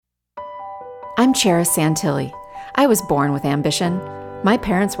I'm Charis Santilli. I was born with ambition. My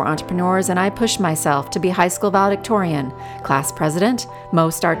parents were entrepreneurs, and I pushed myself to be high school valedictorian, class president,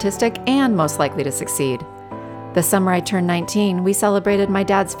 most artistic, and most likely to succeed. The summer I turned 19, we celebrated my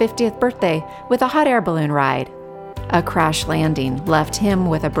dad's 50th birthday with a hot air balloon ride. A crash landing left him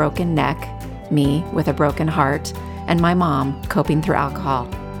with a broken neck, me with a broken heart, and my mom coping through alcohol.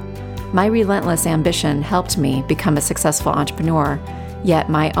 My relentless ambition helped me become a successful entrepreneur,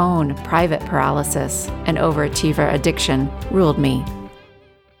 yet my own private paralysis and overachiever addiction ruled me.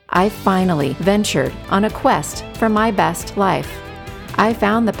 I finally ventured on a quest for my best life. I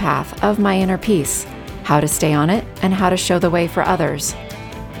found the path of my inner peace, how to stay on it, and how to show the way for others.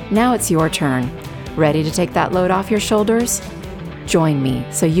 Now it's your turn. Ready to take that load off your shoulders? Join me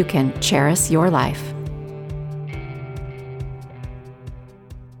so you can cherish your life.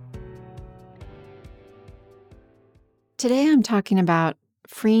 Today I'm talking about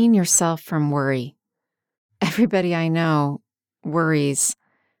freeing yourself from worry. Everybody I know worries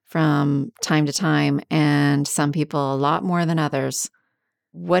from time to time, and some people a lot more than others.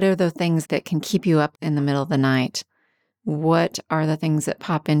 What are the things that can keep you up in the middle of the night? What are the things that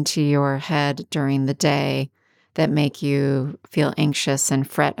pop into your head during the day that make you feel anxious and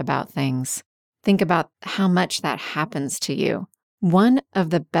fret about things? Think about how much that happens to you. One of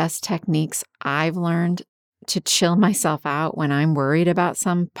the best techniques I've learned to chill myself out when I'm worried about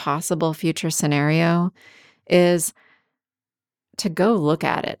some possible future scenario is to go look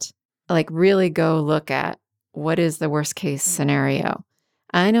at it. Like really go look at what is the worst case scenario.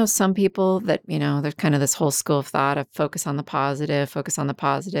 I know some people that, there's kind of this whole school of thought of focus on the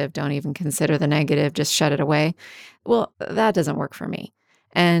positive, don't even consider the negative, just shut it away. Well, that doesn't work for me.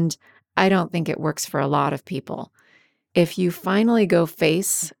 And I don't think it works for a lot of people. If you finally go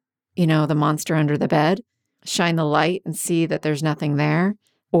face, the monster under the bed, shine the light and see that there's nothing there,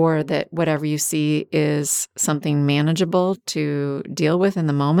 or that whatever you see is something manageable to deal with in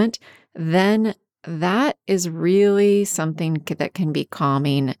the moment, then that is really something that can be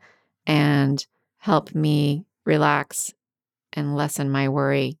calming and help me relax and lessen my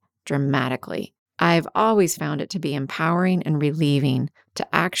worry dramatically. I've always found it to be empowering and relieving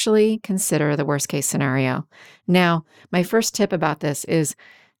to actually consider the worst case scenario. Now, my first tip about this is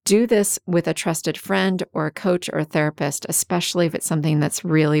do this with a trusted friend or a coach or a therapist, especially if it's something that's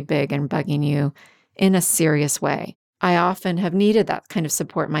really big and bugging you in a serious way. I often have needed that kind of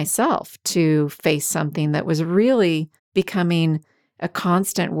support myself to face something that was really becoming a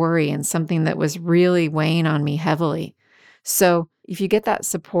constant worry and something that was really weighing on me heavily. So if you get that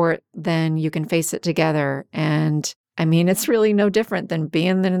support, then you can face it together. And it's really no different than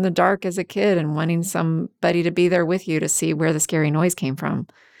being in the dark as a kid and wanting somebody to be there with you to see where the scary noise came from.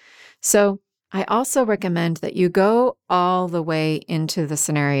 So I also recommend that you go all the way into the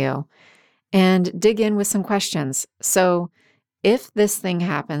scenario and dig in with some questions. So if this thing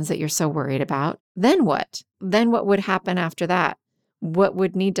happens that you're so worried about, then what? Then what would happen after that? What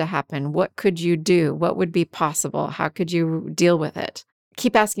would need to happen? What could you do? What would be possible? How could you deal with it?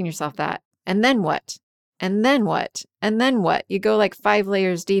 Keep asking yourself that. And then what? And then what? And then what? You go like 5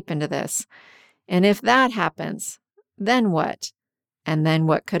 layers deep into this. And if that happens, then what? And then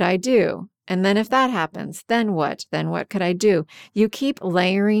what could I do? And then if that happens, then what? Then what could I do? You keep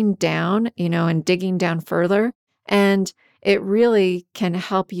layering down, and digging down further. And it really can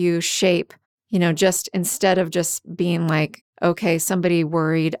help you shape, just instead of just being like, okay, somebody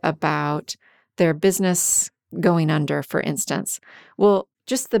worried about their business going under, for instance. Well,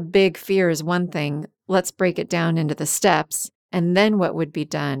 just the big fear is one thing. Let's break it down into the steps. And then what would be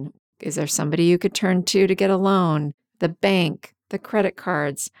done? Is there somebody you could turn to get a loan? The bank? The credit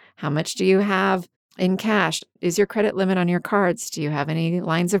cards? How much do you have in cash? Is your credit limit on your cards? Do you have any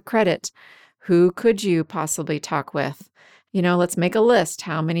lines of credit? Who could you possibly talk with? Let's make a list.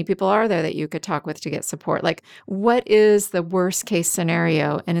 How many people are there that you could talk with to get support? Like, what is the worst case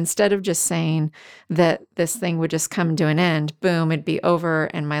scenario? And instead of just saying that this thing would just come to an end, boom, it'd be over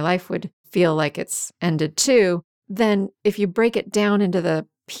and my life would feel like it's ended too, then if you break it down into the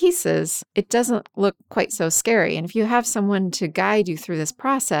pieces, it doesn't look quite so scary. And if you have someone to guide you through this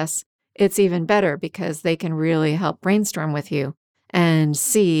process, it's even better because they can really help brainstorm with you and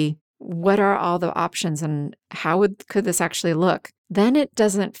see what are all the options and how could this actually look. Then it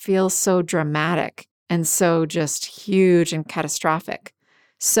doesn't feel so dramatic and so just huge and catastrophic.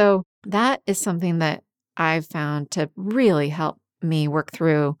 So that is something that I've found to really help me work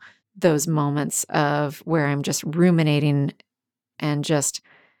through those moments of where I'm just ruminating and just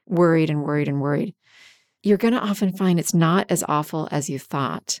worried and worried and worried. You're going to often find it's not as awful as you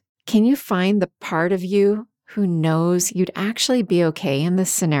thought. Can you find the part of you who knows you'd actually be okay in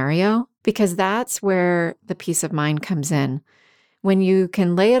this scenario? because that's where the peace of mind comes in. When you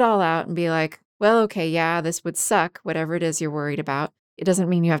can lay it all out and be like, well, okay, yeah, this would suck, whatever it is you're worried about. It doesn't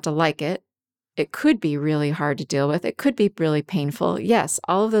mean you have to like it. It could be really hard to deal with. It could be really painful. Yes,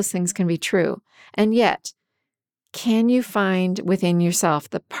 all of those things can be true. And yet, can you find within yourself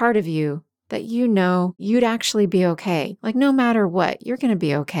the part of you that you know you'd actually be okay? Like, no matter what, you're going to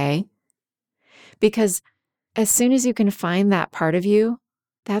be okay. Because as soon as you can find that part of you,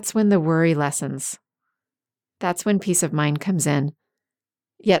 that's when the worry lessens. That's when peace of mind comes in.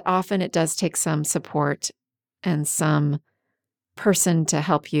 Yet often it does take some support and some person to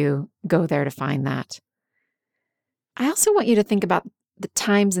help you go there to find that. I also want you to think about the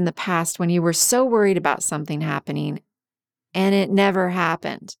times in the past when you were so worried about something happening and it never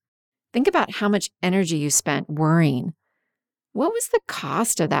happened. Think about how much energy you spent worrying. What was the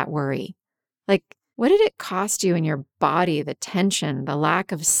cost of that worry? Like, what did it cost you in your body, the tension, the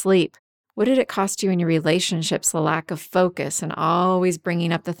lack of sleep? What did it cost you in your relationships, the lack of focus and always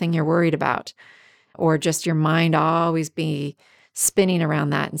bringing up the thing you're worried about? Or just your mind always be spinning around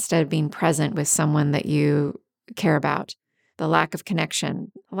that instead of being present with someone that you care about? The lack of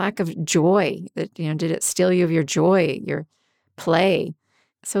connection, lack of joy, that, did it steal you of your joy, your play?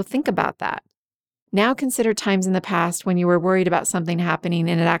 So think about that. Now consider times in the past when you were worried about something happening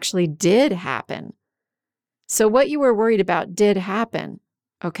and it actually did happen. So what you were worried about did happen.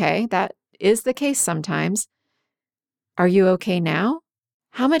 Okay, that is the case sometimes. Are you okay now?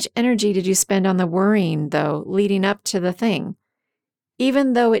 How much energy did you spend on the worrying, though, leading up to the thing?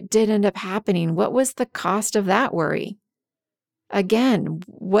 Even though it did end up happening, what was the cost of that worry? Again,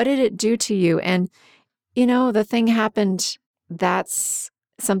 what did it do to you? And, the thing happened. That's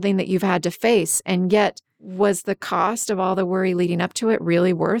something that you've had to face. And yet, was the cost of all the worry leading up to it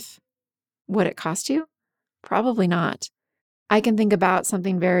really worth what it cost you? Probably not. I can think about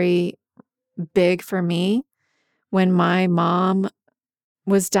something very big for me when my mom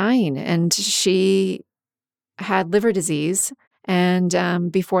was dying and she had liver disease.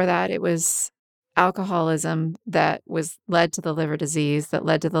 And before that, it was alcoholism that was led to the liver disease, that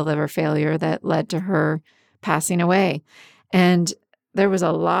led to the liver failure, that led to her passing away. And there was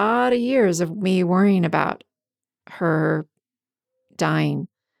a lot of years of me worrying about her dying.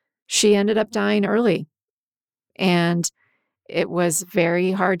 She ended up dying early, and it was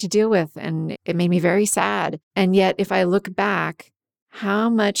very hard to deal with, and it made me very sad. And yet, if I look back, how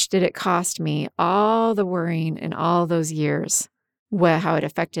much did it cost me, all the worrying in all those years? How it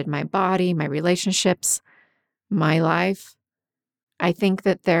affected my body, my relationships, my life. I think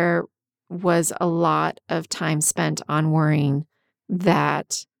that there was a lot of time spent on worrying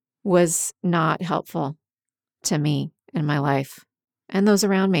that was not helpful to me in my life and those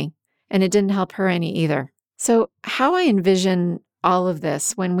around me. And it didn't help her any either. So how I envision all of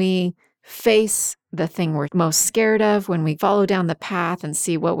this when we face the thing we're most scared of, when we follow down the path and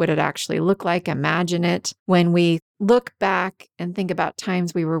see what would it actually look like, imagine it, when we look back and think about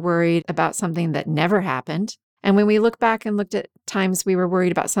times we were worried about something that never happened, and when we look back and looked at times we were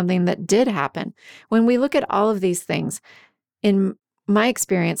worried about something that did happen, when we look at all of these things, in my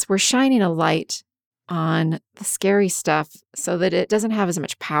experience, we're shining a light on the scary stuff so that it doesn't have as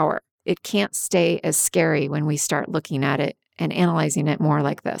much power. It can't stay as scary when we start looking at it and analyzing it more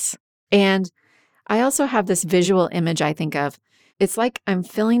like this. And I also have this visual image I think of. It's like I'm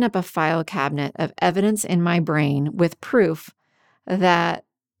filling up a file cabinet of evidence in my brain with proof that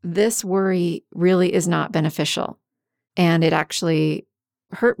this worry really is not beneficial. And it actually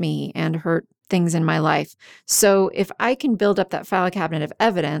hurt me and hurt things in my life. So if I can build up that file cabinet of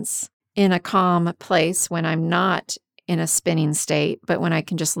evidence in a calm place when I'm not in a spinning state, but when I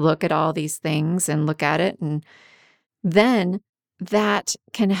can just look at all these things and look at it, and then that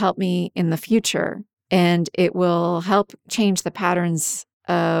can help me in the future, and it will help change the patterns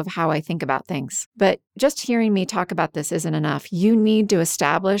of how I think about things. But just hearing me talk about this isn't enough. You need to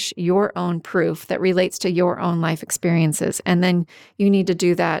establish your own proof that relates to your own life experiences. And then you need to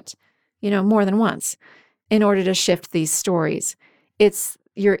do that, more than once in order to shift these stories. It's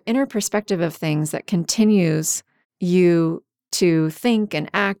your inner perspective of things that continues you to think and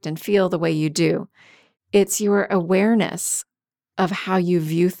act and feel the way you do. It's your awareness of how you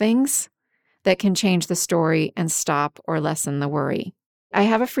view things that can change the story and stop or lessen the worry. I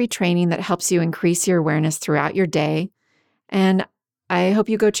have a free training that helps you increase your awareness throughout your day, and I hope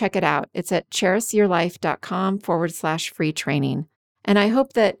you go check it out. It's at cherishyourlife.com/free training. And I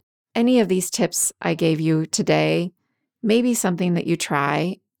hope that any of these tips I gave you today may be something that you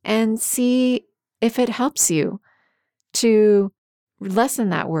try and see if it helps you to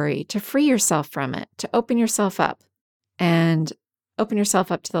lessen that worry, to free yourself from it, to open yourself up and open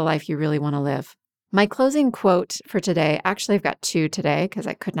yourself up to the life you really want to live. My closing quote for today, actually, I've got two today because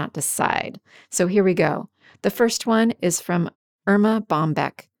I could not decide. So here we go. The first one is from Erma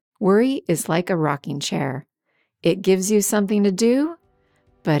Bombeck. Worry is like a rocking chair. It gives you something to do,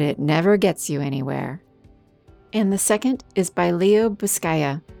 but it never gets you anywhere. And the second is by Leo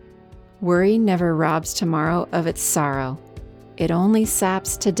Buscaglia. Worry never robs tomorrow of its sorrow. It only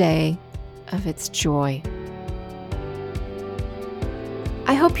saps today of its joy.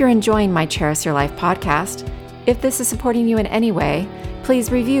 I hope you're enjoying my Cherish Your Life podcast. If this is supporting you in any way, please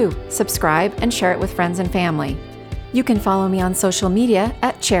review, subscribe, and share it with friends and family. You can follow me on social media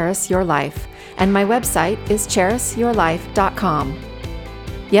at Cherish Your Life, and my website is cherishyourlife.com.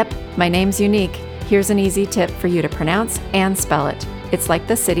 Yep, my name's unique. Here's an easy tip for you to pronounce and spell it. It's like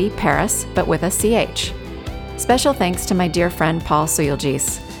the city Paris, but with a CH. Special thanks to my dear friend Paul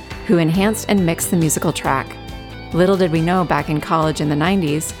Suyulgis, who enhanced and mixed the musical track. Little did we know back in college in the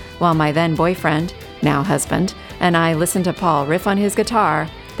 90s, while my then boyfriend, now husband, and I listened to Paul riff on his guitar,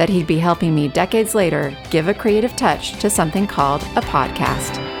 that he'd be helping me decades later give a creative touch to something called a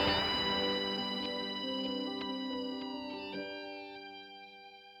podcast.